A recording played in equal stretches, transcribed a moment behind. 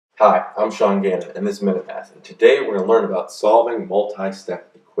Hi, I'm Sean Gannon, and this is Minute Math, and today we're going to learn about solving multi-step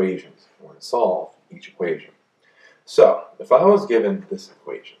equations. We're going to solve each equation. So, if I was given this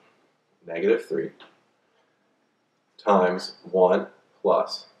equation, negative 3 times 1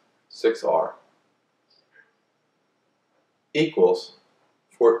 plus 6r equals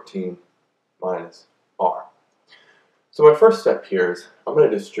 14 minus r. So my first step here is I'm going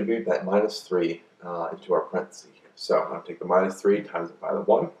to distribute that minus 3 into our parentheses here. So I'm going to take the minus 3 times it by the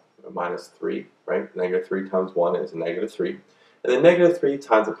 1. Minus 3, right? Negative 3 times 1 is a negative 3. And then negative 3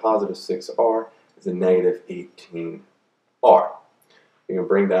 times a positive 6r is a negative 18r. You can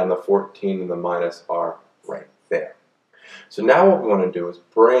bring down the 14 and the minus r right there. So now what we want to do is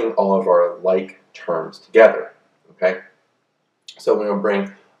bring all of our like terms together. Okay? So we're going to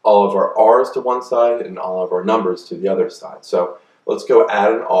bring all of our r's to one side and all of our numbers to the other side. So let's go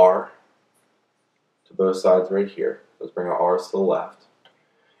add an r to both sides right here. Let's bring our r's to the left.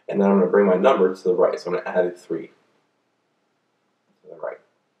 And then I'm going to bring my number to the right. So I'm going to add a 3 to the right.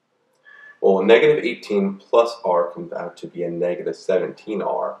 Well, negative 18 plus r comes out to be a negative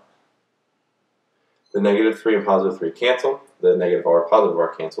 17r. The negative 3 and positive 3 cancel. The negative r, positive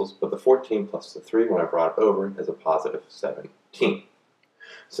r cancels. But the 14 plus the 3, when I brought it over, is a positive 17.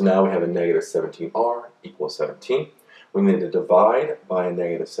 So now we have a negative 17r equals 17. We need to divide by a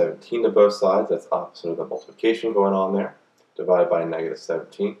negative 17 to both sides. That's opposite of the multiplication going on there. Divided by a negative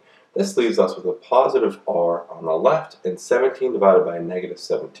 17. This leaves us with a positive r on the left, and 17 divided by a negative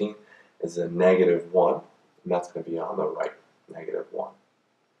 17 is a negative 1, and that's going to be on the right, negative 1.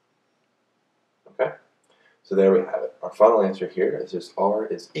 Okay? So there we have it. Our final answer here is just r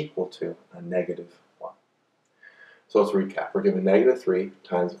is equal to a negative 1. So let's recap. We're given negative 3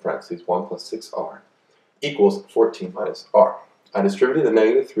 times, in parentheses, 1 plus 6r equals 14 minus r. I distributed the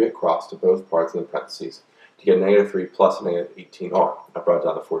negative 3 across to both parts of the parentheses to get negative 3 plus negative 18r. I brought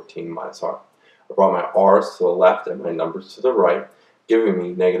down the 14 minus r. I brought my r's to the left and my numbers to the right, giving me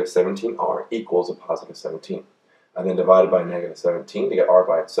negative 17r equals a positive 17. I then divided by negative 17 to get r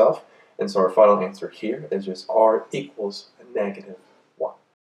by itself, and so our final answer here is just r equals a negative